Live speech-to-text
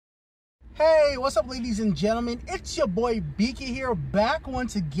Hey, what's up, ladies and gentlemen? It's your boy Beaky here, back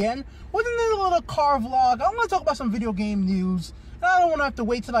once again with another little car vlog. I want to talk about some video game news, and I don't want to have to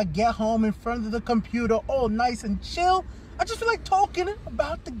wait till I get home in front of the computer all nice and chill. I just feel like talking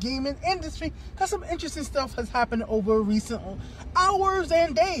about the gaming industry because some interesting stuff has happened over recent hours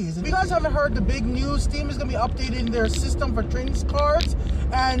and days. If you guys haven't heard the big news, Steam is going to be updating their system for trading cards,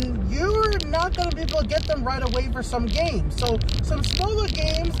 and you're not going to be able to get them right away for some games. So some smaller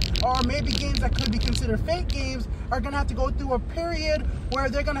games, or maybe games that could be considered fake games, are going to have to go through a period where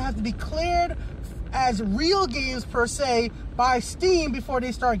they're going to have to be cleared as real games per se by Steam before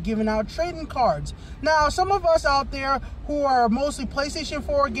they start giving out trading cards. Now, some of us out there who are mostly PlayStation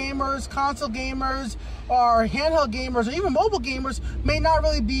 4 gamers, console gamers, or handheld gamers, or even mobile gamers may not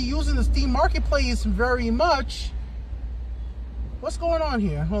really be using the Steam Marketplace very much. What's going on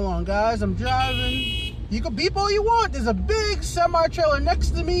here? Hold on, guys. I'm driving. You can beep all you want. There's a big semi-trailer next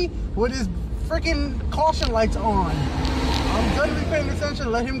to me with his freaking caution lights on. I'm gonna be paying attention.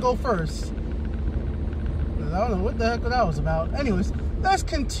 Let him go first. I don't know what the heck that was about. Anyways, let's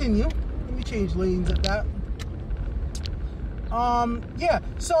continue. Let me change lanes at that. Yeah,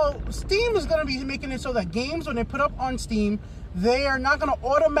 so Steam is going to be making it so that games, when they put up on Steam, they are not going to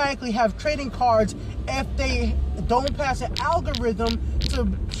automatically have trading cards if they don't pass an algorithm to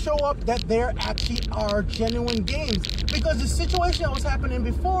show up that there actually are genuine games. Because the situation that was happening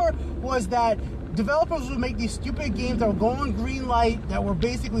before was that developers would make these stupid games that would go on Greenlight that were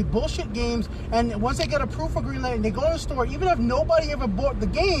basically bullshit games, and once they get approved for Greenlight and they go to the store, even if nobody ever bought the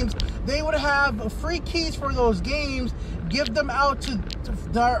games, they would have free keys for those games, give them out to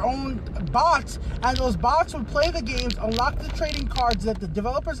their own bots, and those bots would play the games, unlock the trading cards that the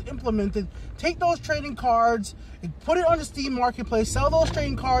developers implemented, take those trading cards, put it on the Steam Marketplace, sell those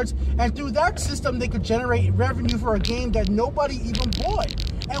trading cards, and through that system they could generate revenue for a game that nobody even bought.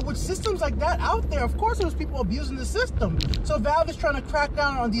 And with systems like that out there, of course there's people abusing the system. So Valve is trying to crack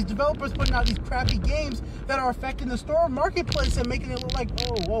down on these developers putting out these crappy games that are affecting the store marketplace and making it look like,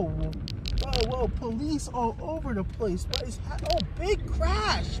 whoa, police all over the place. What is oh, big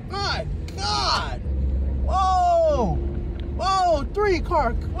crash. My God. Whoa,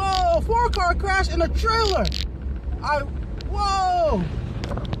 4-car crash in a trailer. Whoa.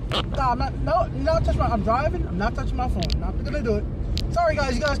 Nah, I'm driving. I'm not touching my phone. I'm not gonna do it. Sorry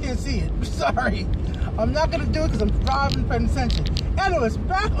guys, you guys can't see it. Sorry. I'm not gonna do it because I'm driving, paying attention. Anyways,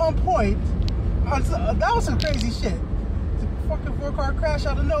 back on point. That was some crazy shit. It's a fucking 4-car crash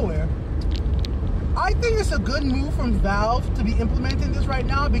out of nowhere. I think it's a good move from Valve to be implementing this right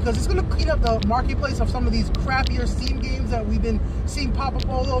now because it's going to clean up the marketplace of some of these crappier Steam games that we've been seeing pop up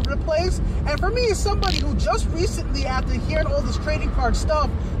all over the place. And for me, as somebody who just recently, after hearing all this trading card stuff,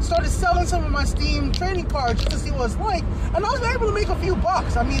 started selling some of my Steam trading cards just to see what it's like, and I was able to make a few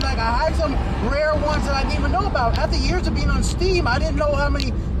bucks. I mean, like, I had some rare ones that I didn't even know about. After years of being on Steam, I didn't know how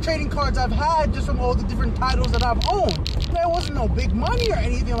many trading cards I've had just from all the different titles that I've owned. There wasn't no big money or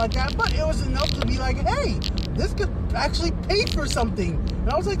anything like that, but it was enough to be like, hey, this could actually pay for something. And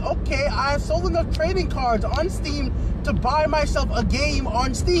I was like, okay, I sold enough trading cards on Steam to buy myself a game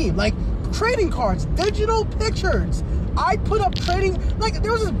on Steam. Like, trading cards, digital pictures. I put up trading, like,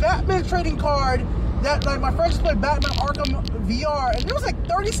 there was this Batman trading card that, like, my friends played Batman Arkham VR, and it was like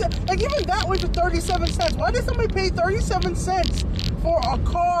 30 cents. Like, even that went to 37 cents. Why did somebody pay 37 cents for a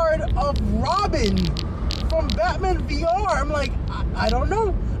card of Robin from Batman VR? I'm like, I don't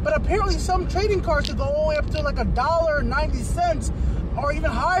know. But apparently some trading cards could go all the way up to like $1.90 or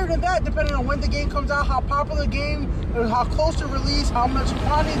even higher than that, depending on when the game comes out, how popular the game, how close to release, how much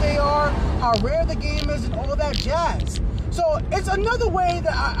quantity they are, how rare the game is, and all that jazz. So it's another way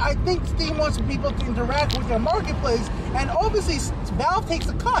that I think Steam wants people to interact with their marketplace, and obviously Valve takes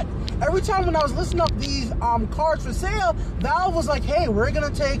a cut. Every time when I was listing up these cards for sale, Valve was like, hey, we're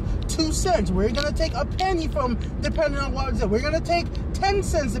going to take 2 cents. We're going to take a penny from, depending on what it's at. We're going to take 10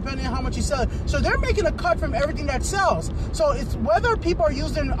 cents depending on how much you sell it. So they're making a cut from everything that sells. So it's whether people are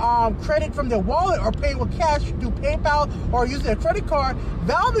using credit from their wallet or paying with cash through PayPal or using their credit card,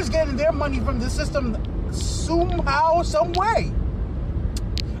 Valve is getting their money from the system somehow, some way.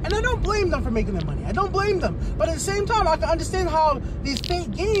 And I don't blame them for making their money. I don't blame them. But at the same time, I can understand how these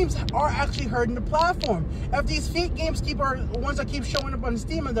fake games are actually hurting the platform. If these fake games are the ones that keep showing up on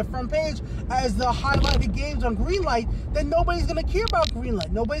Steam on the front page as the highlighted games on Greenlight, then nobody's going to care about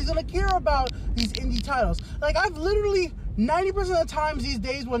Greenlight. Nobody's going to care about these indie titles. Like, I've literally 90% of the times these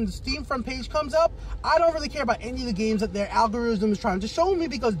days when the Steam front page comes up, I don't really care about any of the games that their algorithm is trying to show me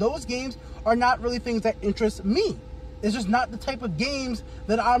because those games are not really things that interest me. It's just not the type of games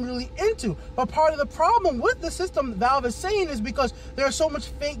that I'm really into. But part of the problem with the system Valve is saying is because there are so much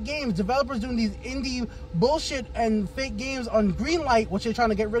fake games, developers doing these indie bullshit and fake games on Greenlight, which they're trying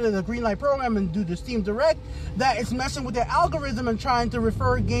to get rid of the Greenlight program and do the Steam Direct, that it's messing with their algorithm and trying to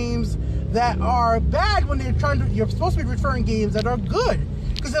refer games that are bad when you're supposed to be referring games that are good.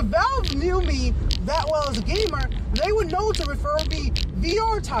 Because if Valve knew me that well as a gamer, they would know to refer me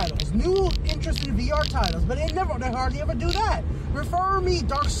VR titles, new interest in VR titles, but they hardly ever do that. Refer me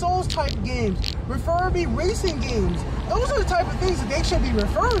Dark Souls type games, refer me racing games. Those are the type of things that they should be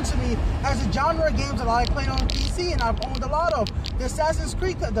referring to me as a genre of games that I play on PC and I've owned a lot of. The Assassin's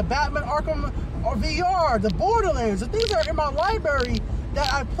Creed, the Batman Arkham VR, the Borderlands, the things that are in my library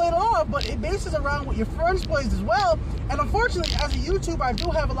that I played a lot of, but it bases around what your friends plays as well. And unfortunately, as a YouTuber, I do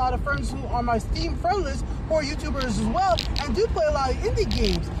have a lot of friends who are my Steam friend list who are YouTubers as well, and do play a lot of indie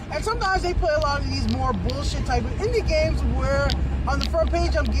games. And sometimes they play a lot of these more bullshit type of indie games where on the front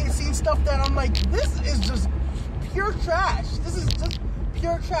page I'm seeing stuff that I'm like, this is just pure trash. This is just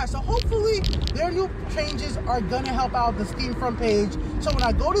pure trash. So hopefully their new changes are gonna help out the Steam front page. So when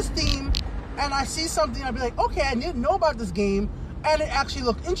I go to Steam and I see something, I'll be like, okay, I didn't know about this game, and it actually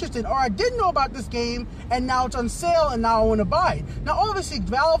looked interesting, or I didn't know about this game and now it's on sale and now I want to buy it. Now obviously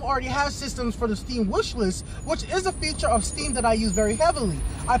Valve already has systems for the Steam wishlist, which is a feature of Steam that I use very heavily.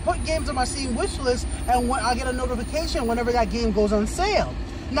 I put games on my Steam wishlist and when I get a notification whenever that game goes on sale.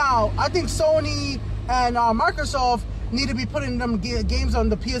 Now I think Sony and Microsoft need to be putting them games on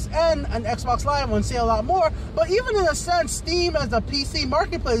the PSN and Xbox Live on sale a lot more, but even in a sense, Steam as a PC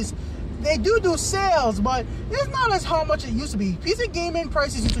marketplace, they do sales, but it's not as how much it used to be. PC gaming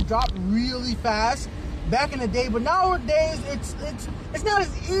prices used to drop really fast back in the day, but nowadays it's not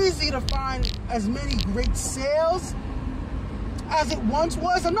as easy to find as many great sales as it once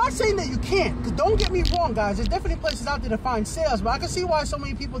was. I'm not saying that you can't, because don't get me wrong, guys. There's definitely places out there to find sales, but I can see why so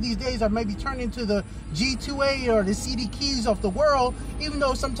many people these days are maybe turning to the G2A or the CD Keys of the world, even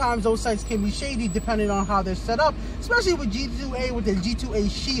though sometimes those sites can be shady depending on how they're set up, especially with G2A with the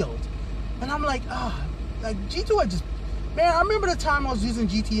G2A Shield. And I'm like, like G2A just, man, I remember the time I was using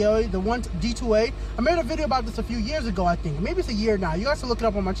GTA, the one G2A. I made a video about this a few years ago, I think. Maybe it's a year now. You guys can look it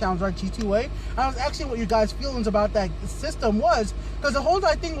up on my channel, right? G2A. And I was asking what your guys' feelings about that system was, because the whole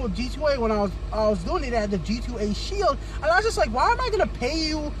entire thing with G2A, when I was doing it, I had the G2A Shield, and I was just like, why am I gonna pay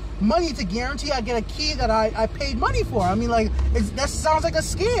you money to guarantee I get a key that I paid money for? I mean, like, that sounds like a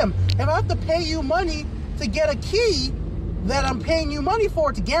scam. If I have to pay you money to get a key that I'm paying you money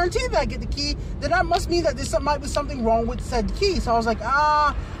for to guarantee that I get the key, then that must mean that might be something wrong with said key. So I was like,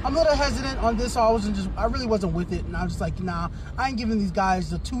 I'm a little hesitant on this. So I really wasn't with it. And I was just like, nah, I ain't giving these guys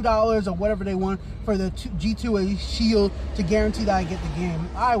the $2 or whatever they want for the G2A Shield to guarantee that I get the game.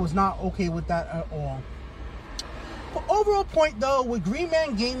 I was not okay with that at all. But overall point though, with Green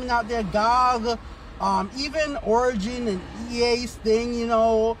Man Gaming out there, GOG, even Origin and EA's thing, you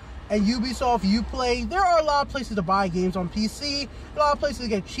know, and Ubisoft, Uplay, there are a lot of places to buy games on PC, a lot of places to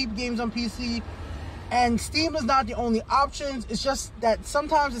get cheap games on PC, and Steam is not the only options. It's just that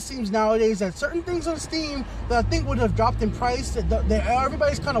sometimes it seems nowadays that certain things on Steam that I think would have dropped in price, that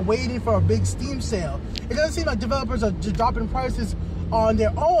everybody's kind of waiting for a big Steam sale. It doesn't seem like developers are just dropping prices on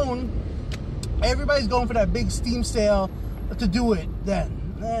their own. Everybody's going for that big Steam sale to do it then.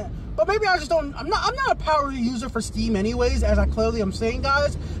 But maybe I just don't, I'm not a power user for Steam anyways, as I clearly am saying,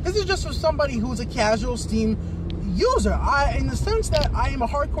 guys. This is just for somebody who's a casual Steam user. In the sense that I am a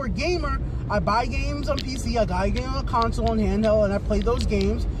hardcore gamer, I buy games on PC, I buy games on console and handheld, and I play those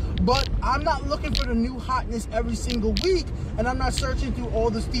games. But I'm not looking for the new hotness every single week, and I'm not searching through all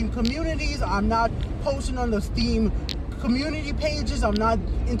the Steam communities. I'm not posting on the Steam community pages. I'm not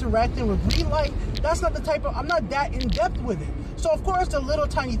interacting with Greenlight. That's not the type of, I'm not that in depth with it. So of course the little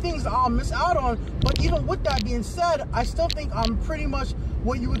tiny things I'll miss out on, but even with that being said, I still think I'm pretty much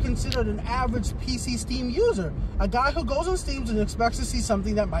what you would consider an average PC Steam user. A guy who goes on Steam and expects to see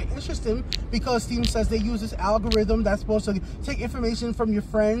something that might interest him, because Steam says they use this algorithm that's supposed to take information from your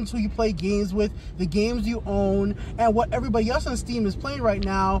friends who you play games with, the games you own, and what everybody else on Steam is playing right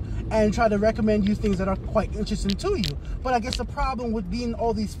now, and try to recommend you things that are quite interesting to you. But I guess the problem with being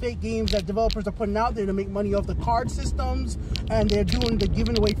all these fake games that developers are putting out there to make money off the card systems, and they're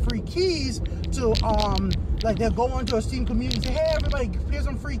giving away free keys to like they'll go into a Steam community and say, hey everybody, here's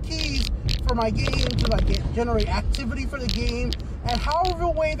some free keys for my game to like generate activity for the game, and however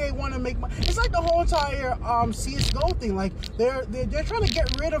way they want to make money. It's like the whole entire CSGO thing. Like they're trying to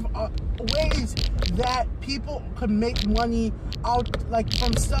get rid of ways that people could make money out, like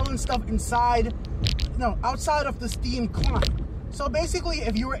from selling stuff outside of the Steam client. So basically,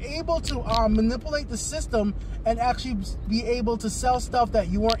 if you were able to manipulate the system and actually be able to sell stuff that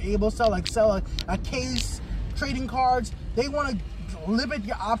you weren't able to sell, like sell a case, trading cards, they want to limit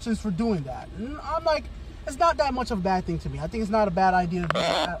your options for doing that. And I'm like, it's not that much of a bad thing to me. I think it's not a bad idea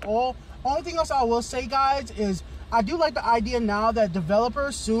at all. Only thing else I will say, guys, is I do like the idea now that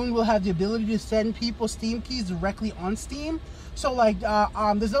developers soon will have the ability to send people Steam keys directly on Steam. So like,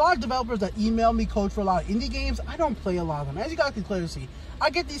 there's a lot of developers that email me codes for a lot of indie games. I don't play a lot of them. As you guys can clearly see, I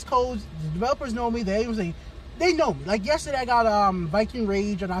get these codes. The developers know me. They know me. Like yesterday, I got Viking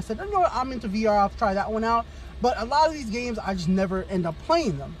Rage, and I said, you know what, I'm into VR. I'll try that one out. But a lot of these games, I just never end up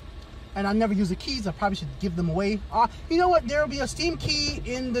playing them. And I never use the keys. I probably should give them away. You know what? There will be a Steam key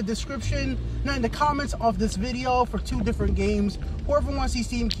in the description, no, in the comments of this video for 2 different games. Whoever wants these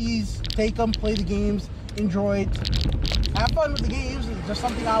Steam keys, take them, play the games, enjoy it, have fun with the games. It's just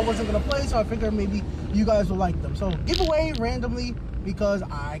something I wasn't gonna play, so I figured maybe you guys will like them. So give away randomly because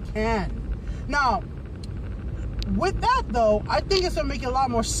I can. Now, with that though, I think it's gonna make it a lot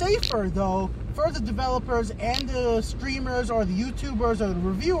more safer though for the developers and the streamers or the YouTubers or the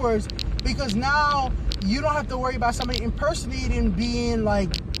reviewers, because now you don't have to worry about somebody impersonating being like,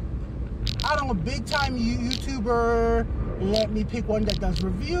 I don't know, big time YouTuber. Let me pick one that does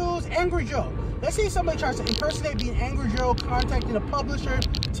reviews. Angry Joe. Let's say somebody tries to impersonate being Angry Joe, contacting a publisher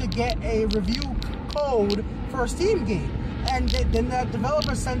to get a review code for a Steam game. And then the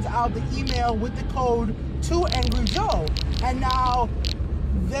developer sends out the email with the code to Angry Joe. And now,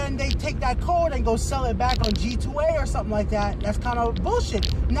 then they take that code and go sell it back on G2A or something like that. That's kind of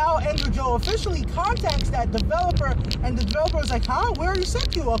bullshit. Now Angry Joe officially contacts that developer, and the developer is like, huh, we already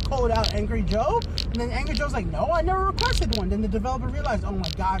sent you a code out, Angry Joe. And then Angry Joe's like, no, I never requested one. Then the developer realized, oh my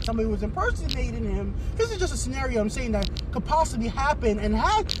God, somebody was impersonating him. This is just a scenario I'm saying that could possibly happen, and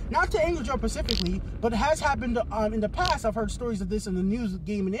has, not to Angry Joe specifically, but has happened in the past. I've heard stories of this in the news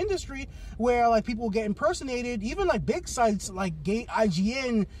gaming industry where like people get impersonated, even like big sites like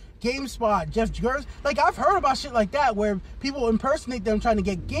IGN, GameSpot, Jeff Gerstmann. Like, I've heard about shit like that where people impersonate them trying to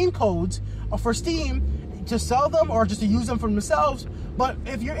get game codes for Steam to sell them or just to use them for themselves. But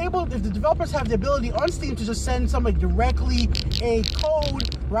if the developers have the ability on Steam to just send somebody directly a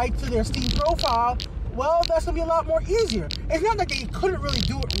code right to their Steam profile, well, that's gonna be a lot more easier. It's not like they couldn't really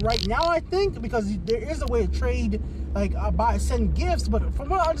do it right now, I think, because there is a way to trade, like send gifts. But from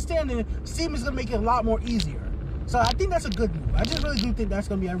what I understand, Steam is gonna make it a lot more easier. So I think that's a good move. I just really do think that's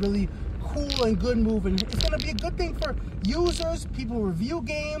going to be a really cool and good move. And it's going to be a good thing for users, people who review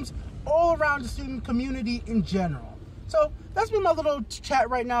games, all around the student community in general. So that's been my little chat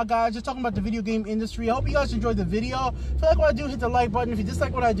right now, guys. Just talking about the video game industry. I hope you guys enjoyed the video. If you like what I do, hit the like button. If you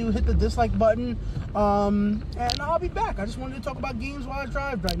dislike what I do, hit the dislike button. And I'll be back. I just wanted to talk about games while I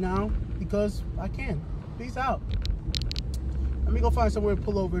drive right now because I can. Peace out. Let me go find somewhere to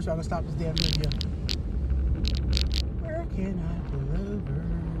pull over so I can stop this damn video. Where can I go?